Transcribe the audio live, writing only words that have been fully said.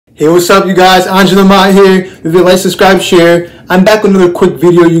Hey, what's up, you guys? Angela Mott here. If you like, subscribe, share. I'm back with another quick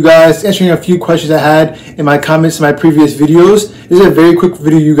video, you guys, answering a few questions I had in my comments in my previous videos. This is a very quick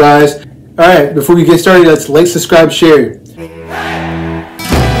video, you guys. Alright, before we get started, let's like, subscribe, share.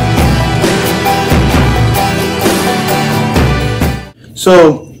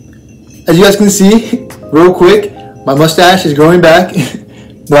 So, as you guys can see, real quick, my mustache is growing back.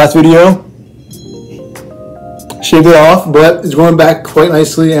 The last video, shaved it off, but it's growing back quite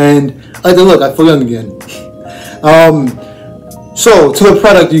nicely, and I like the look. I feel young again. So to the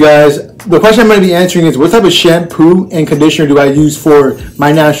product, you guys, the question I'm going to be answering is, what type of shampoo and conditioner do I use for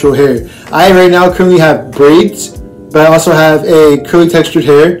my natural hair? I right now currently have braids, but I also have a curly textured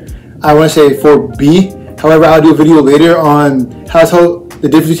hair. I want to say 4B. However, I'll do a video later on how to tell the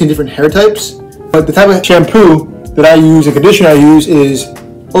difference between different hair types. But the type of shampoo that I use and conditioner I use is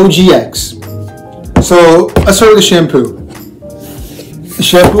OGX. So let's start with the shampoo. The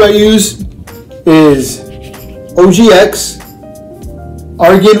shampoo I use is OGX,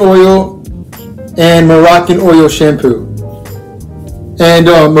 Argan Oil, and Moroccan Oil Shampoo. And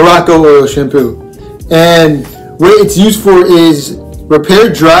Morocco Oil Shampoo. And what it's used for is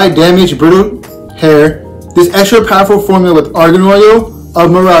repair dry, damaged, brittle hair. This extra powerful formula with Argan Oil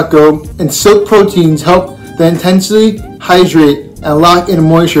of Morocco and silk proteins help to intensely hydrate and lock in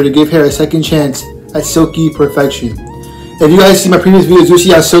moisture to give hair a second chance at silky perfection. If you guys see my previous videos, you'll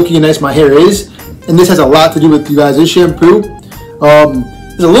see how silky and nice my hair is, and this has a lot to do with you guys. This shampoo,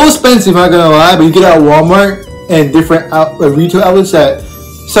 it's a little expensive, I'm not gonna lie, but you get it at Walmart and different retail outlets that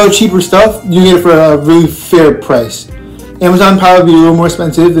sell cheaper stuff. You get it for a really fair price. Amazon probably be a little more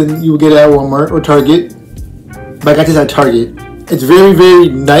expensive than you would get it at Walmart or Target, but I got this at Target. It's very, very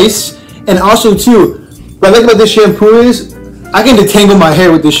nice, and also too, what I like about this shampoo is I can detangle my hair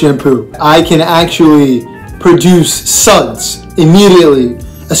with this shampoo. I can actually produce suds immediately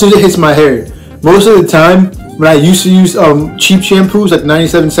as soon as it hits my hair. Most of the time, when I used to use cheap shampoos like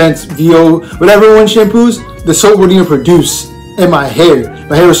 97 cents, VO, whatever one shampoos, the soap wouldn't even produce in my hair.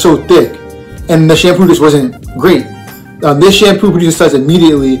 My hair was so thick, and the shampoo just wasn't great. This shampoo produces suds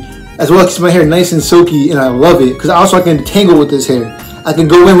immediately, as well as keeps my hair nice and silky, and I love it because I can detangle with this hair. I can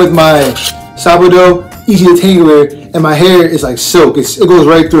go in with my Sabado easy detangler, and my hair is like silk. It goes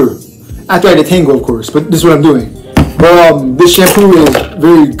right through. After I detangle, of course, but this is what I'm doing. But this shampoo is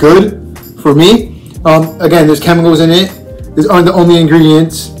very good for me. Again, there's chemicals in it. These aren't the only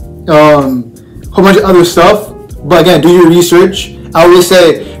ingredients. Whole bunch of other stuff. But again, do your research. I always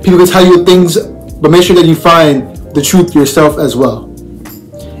say people can tell you things, but make sure that you find the truth yourself as well.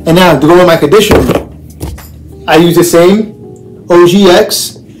 And now to go with my conditioner, I use the same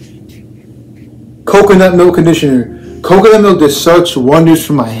OGX coconut milk conditioner. Coconut milk does such wonders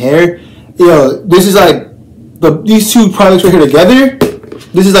for my hair. Yo, this is like these two products right here together.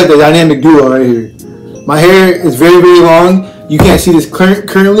 This is like the dynamic duo right here. My hair is very, very long. You can't see this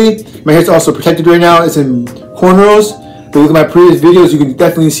currently. My hair is also protected right now. It's in cornrows. If you look at my previous videos, you can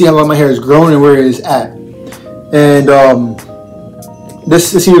definitely see how long my hair has grown and where it is at. And let's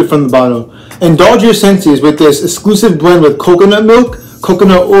see it from the bottom. Indulge your senses with this exclusive blend with coconut milk,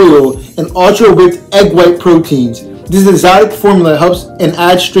 coconut oil, and ultra-whipped egg white proteins. This exotic formula helps and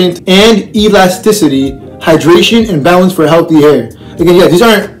adds strength and elasticity, hydration, and balance for healthy hair. Again, yeah, these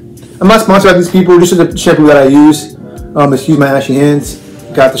aren't, I'm not sponsored by these people. This is the shampoo that I use. Excuse my ashy hands.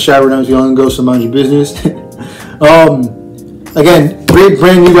 Got the shower not too long ago, so mind your business. Again, great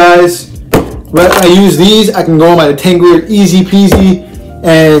brand, you guys. When I use these, I can go on my detangler, easy peasy,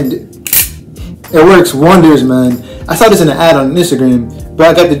 and it works wonders, man. I saw this in an ad on Instagram, but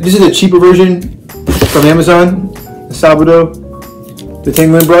I got this is a cheaper version from Amazon, the Sabado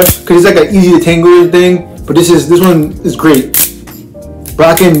detangling brush, because it's like an easy detangler thing. But this one is great. But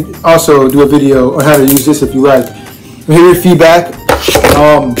I can also do a video on how to use this if you like. Hear your feedback.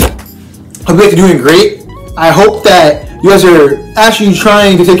 Hope you guys are doing great. I hope that you guys are actually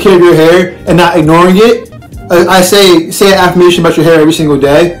trying to take care of your hair and not ignoring it. I say an affirmation about your hair every single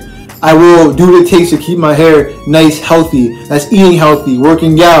day. I will do what it takes to keep my hair nice, healthy. That's eating healthy,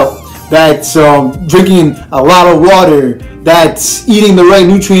 working out. That's drinking a lot of water. That's eating the right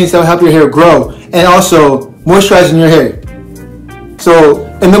nutrients that will help your hair grow. And also moisturizing your hair. So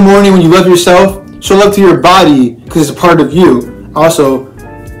in the morning when you love yourself, show love to your body because it's a part of you. Also,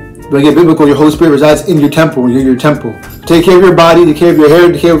 when I get biblical, your Holy Spirit resides in your temple. You're your temple. Take care of your body, take care of your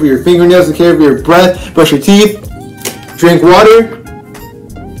hair, take care of your fingernails, take care of your breath, brush your teeth, drink water,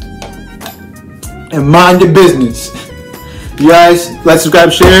 and mind your business. You guys, like,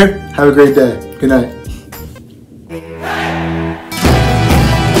 subscribe, share. Have a great day. Good night.